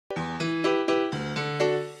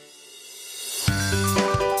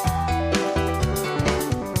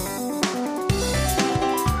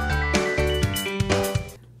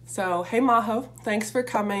So, hey Majo, thanks for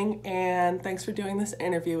coming and thanks for doing this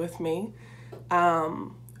interview with me.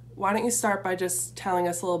 Why don't you start by just telling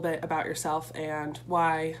us a little bit about yourself and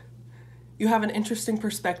why you have an interesting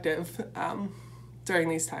perspective during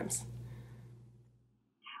these times?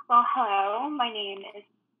 Well, hello. My name is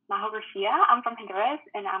Majo Garcia. I'm from Honduras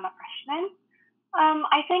and I'm a freshman.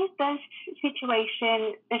 I think this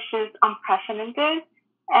situation is just unprecedented,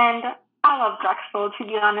 and I love Drexel. To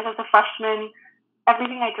be honest, as a freshman,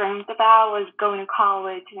 everything I dreamed about was going to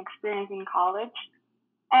college and experiencing college.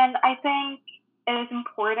 And I think it is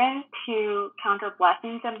important to count our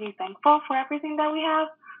blessings and be thankful for everything that we have.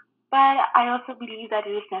 But I also believe that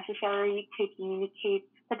it is necessary to communicate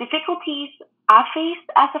the difficulties I faced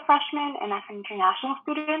as a freshman and as an international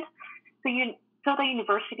student, so the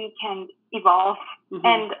university can evolve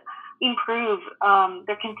and improve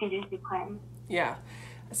their contingency plan. Yeah.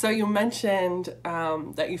 So you mentioned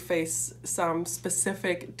that you face some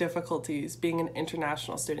specific difficulties being an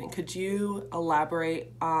international student. Could you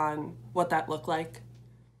elaborate on what that looked like?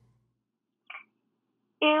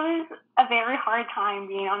 It was a very hard time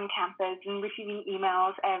being on campus and receiving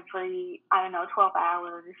emails every, 12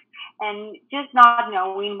 hours, and just not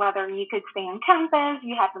knowing whether you could stay on campus,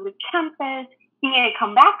 you had to leave campus, you need to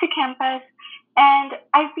come back to campus. And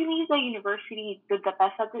I believe the university did the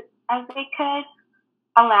best as they could,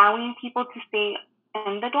 allowing people to stay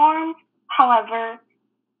in the dorms. However,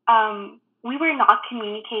 we were not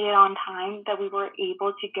communicated on time that we were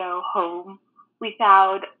able to go home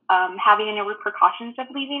without having any repercussions of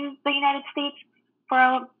leaving the United States for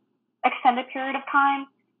an extended period of time.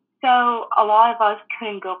 So a lot of us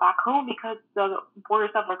couldn't go back home because the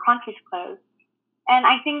borders of our countries closed. And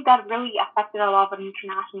I think that really affected a lot of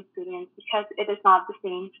international students because it is not the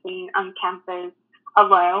same staying on campus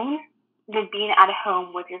alone than being at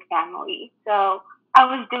home with your family. So I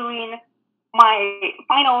was doing my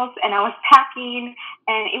finals and I was packing,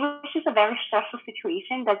 and it was just a very stressful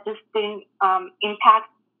situation that just didn't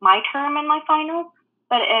impact my term and my final,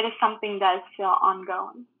 but it is something that is still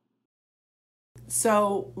ongoing.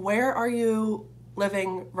 So where are you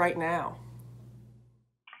living right now?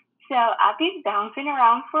 So I've been bouncing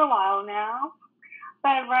around for a while now,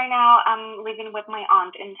 but right now I'm living with my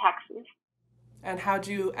aunt in Texas. And how'd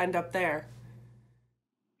you end up there?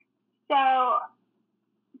 So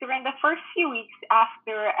during the first few weeks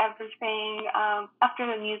after everything, after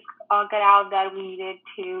the news got out that we needed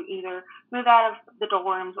to either move out of the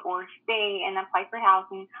dorms or stay and apply for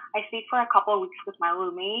housing, I stayed for a couple of weeks with my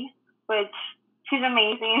roommate, which she's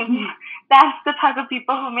amazing. That's the type of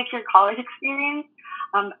people who make your college experience.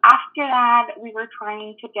 After that, we were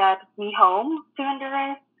trying to get me home to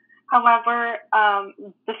Honduras. However,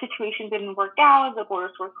 the situation didn't work out. The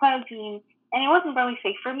borders were closing, and it wasn't really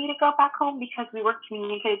safe for me to go back home because we were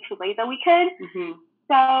communicated too late that we could.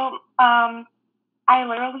 So I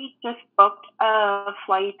literally just booked a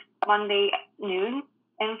flight Monday noon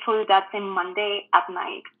and flew that same Monday at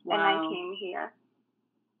night. Wow. And I came here.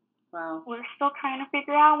 Wow. We're still trying to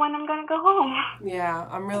figure out when I'm going to go home. Yeah,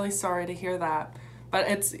 I'm really sorry to hear that. But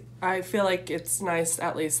I feel like it's nice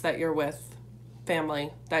at least that you're with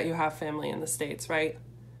family, that you have family in the States, right?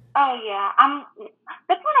 Oh, yeah.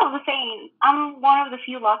 That's what I was saying. I'm one of the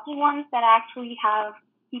few lucky ones that actually have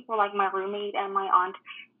people like my roommate and my aunt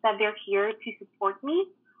that they're here to support me.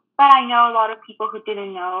 But I know a lot of people who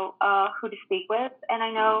didn't know who to stay with, and I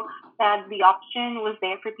know that the option was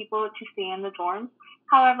there for people to stay in the dorms.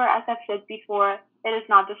 However, as I've said before, it is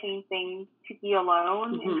not the same thing to be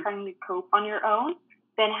alone and trying to cope on your own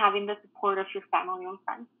than having the support of your family and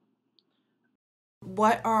friends.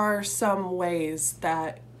 What are some ways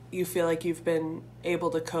that you feel like you've been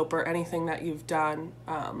able to cope, or anything that you've done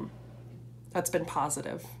that's been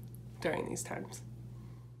positive during these times?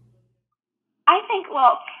 I think,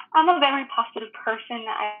 well, I'm a very positive person.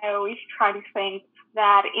 I always try to think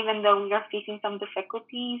that even though we are facing some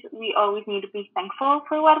difficulties, we always need to be thankful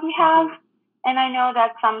for what we have. And I know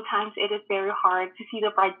that sometimes it is very hard to see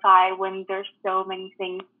the bright side when there's so many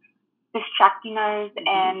things distracting us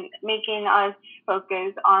and making us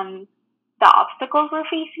focus on the obstacles we're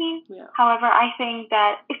facing. Yeah. However, I think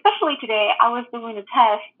that, especially today, I was doing a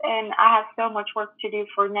test and I have so much work to do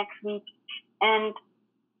for next week. And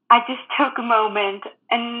I just took a moment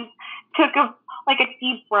and took a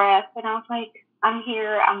deep breath, and I was like, I'm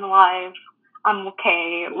here, I'm alive, I'm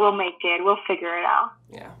okay, we'll make it, we'll figure it out.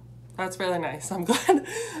 Yeah, that's really nice. I'm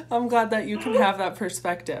glad that you can have that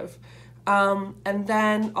perspective. And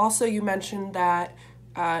then also you mentioned that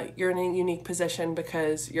you're in a unique position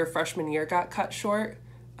because your freshman year got cut short.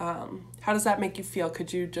 How does that make you feel?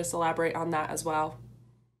 Could you just elaborate on that as well?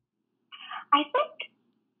 I think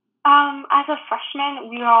As a freshman,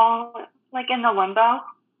 we were all like in the limbo.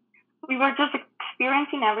 We were just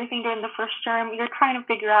experiencing everything during the first term. We were trying to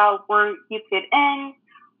figure out where you fit in,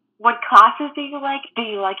 what classes do you like? Do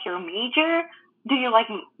you like your major? Do you like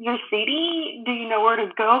your city? Do you know where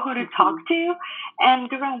to go, who to talk to? And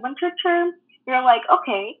during winter term, you're like,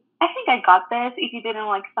 okay, I think I got this. If you didn't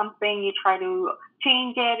like something, you try to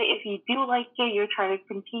change it. If you do like it, you try to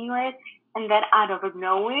continue it. And then out of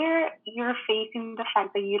nowhere, you're facing the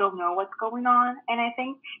fact that you don't know what's going on. And I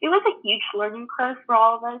think it was a huge learning curve for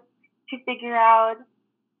all of us to figure out,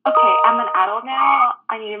 okay, I'm an adult now.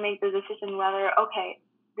 I need to make the decision whether, okay,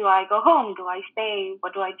 do I go home? Do I stay?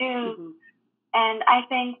 What do I do? And I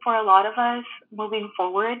think for a lot of us moving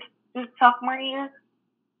forward to sophomore year,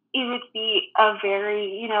 it would be a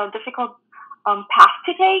very, difficult path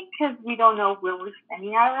to take because we don't know where we're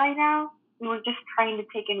standing at right now. We're just trying to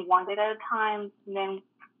take in one day at a time. And then,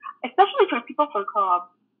 especially for people for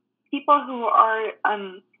co-op, people who are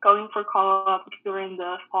going for co-op during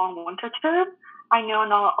the fall and winter term, I know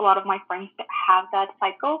a lot of my friends that have that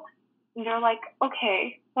cycle. And they're like,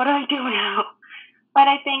 okay, what do I do now? But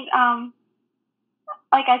I think,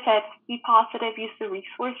 like I said, be positive, use the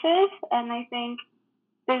resources. And I think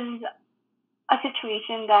this is a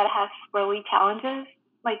situation that has really challenges,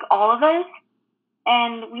 like all of us.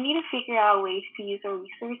 And we need to figure out ways to use our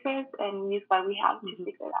resources and use what we have to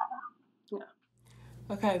figure that out.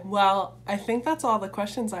 Yeah. Okay, well, I think that's all the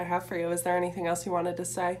questions I have for you. Is there anything else you wanted to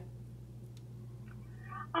say?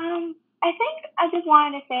 I think I just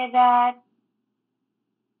wanted to say that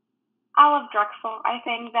I love Drexel. I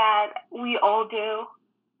think that we all do.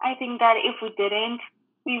 I think that if we didn't,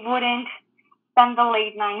 we wouldn't spend the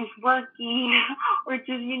late nights working or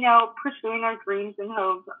just, pursuing our dreams and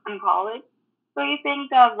hopes in college. So I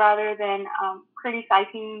think that rather than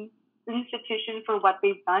criticizing the institution for what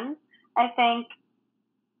they've done, I think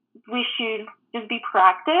we should just be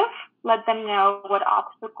proactive, let them know what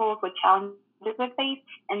obstacles, what challenges they face,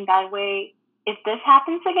 and that way, if this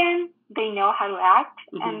happens again, they know how to act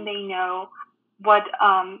and they know what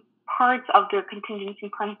parts of their contingency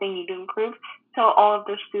plans they need to improve, so all of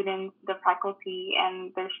their students, the faculty,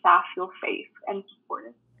 and their staff feel safe and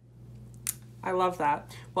supported. I love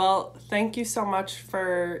that. Well, thank you so much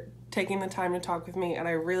for taking the time to talk with me, and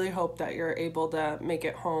I really hope that you're able to make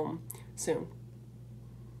it home soon.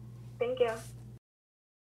 Thank you.